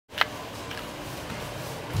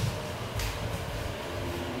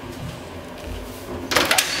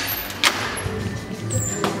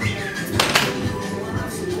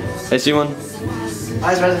Hej Simon.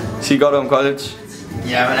 Hej Svend. Sig godt om college.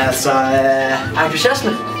 Jamen altså,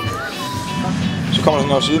 entusiasme. Så kommer der sådan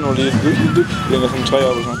noget side nu lige. Længer sådan 3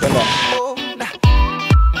 op og sådan. Den der.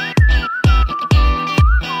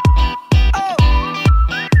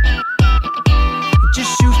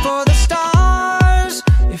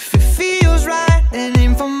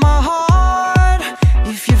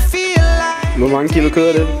 Hvor mange kilo kød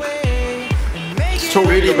er det? 2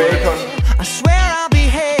 kilo bacon.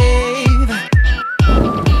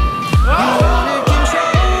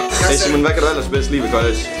 Hey Simon, hvad kan du ellers bedst lide ved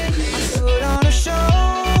college?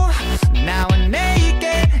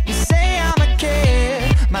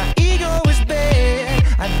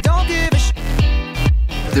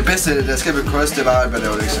 Det bedste, der skal ved kost, det var at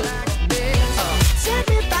lave lektier.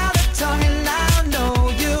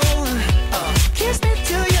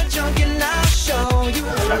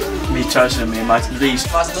 Vi tørser med Martin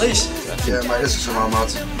Ries. Martin Ries? Ja, mig elsker så meget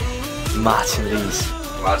Martin. Martin Ries.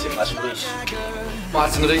 Martin Ries.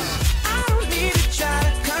 Martin Ries.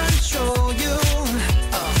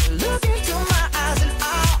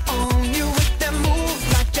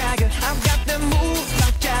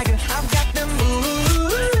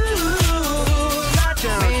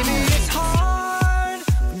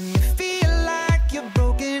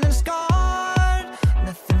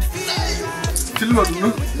 Filmer du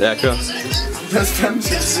nu? Ja, jeg kører. Lad os fandme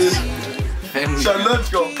til sidst. Så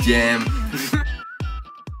let's go. Jam.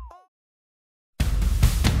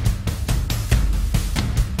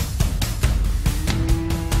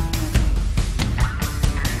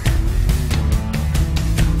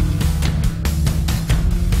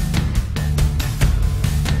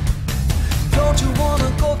 Don't you wanna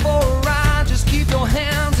go for a ride? Just keep your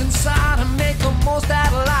hands inside and make the most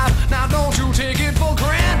out of life. Now don't you take it for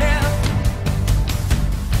granted.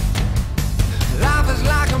 Life is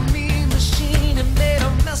like a mean machine and made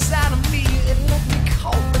a mess out of me.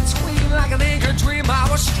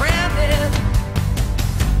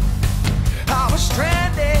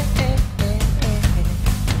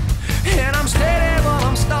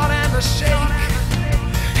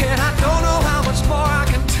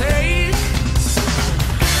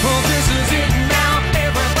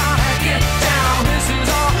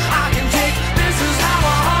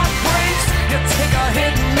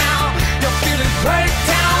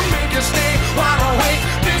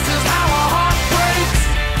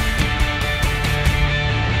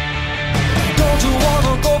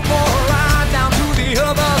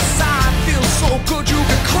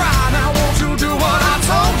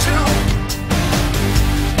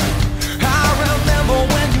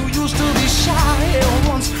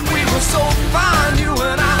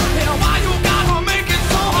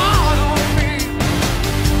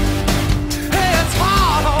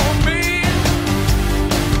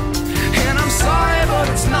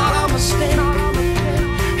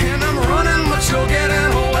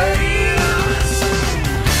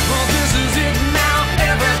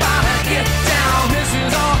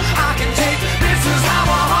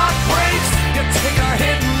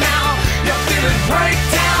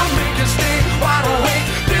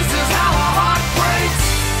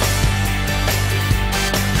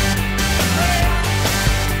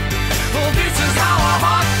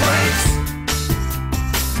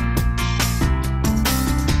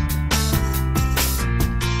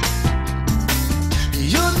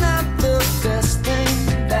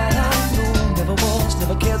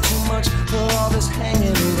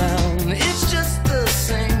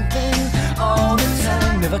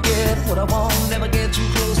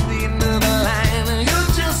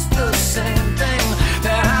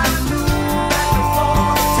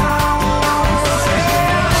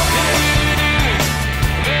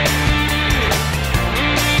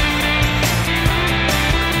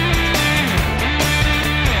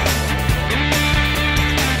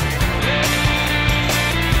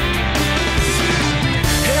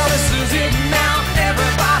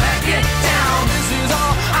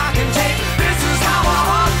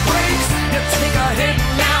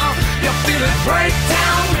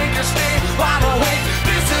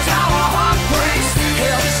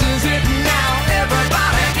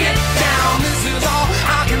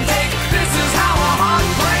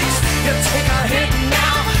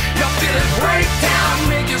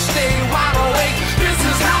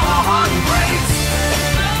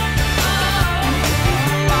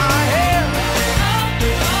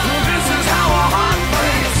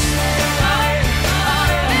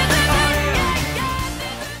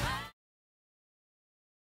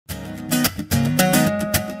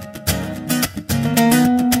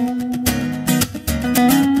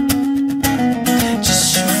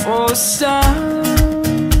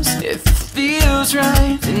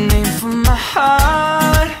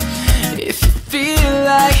 heart. If you feel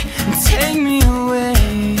like, take me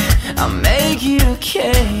away, I'll make it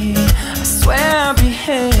okay, I swear I'll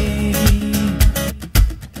behave.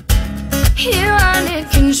 You wanted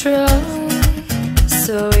control,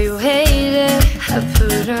 so we waited, I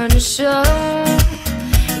put on a show.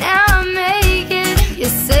 Now I make it, you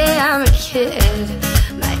say I'm a kid,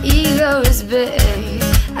 my ego is big,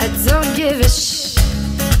 I don't give a shit.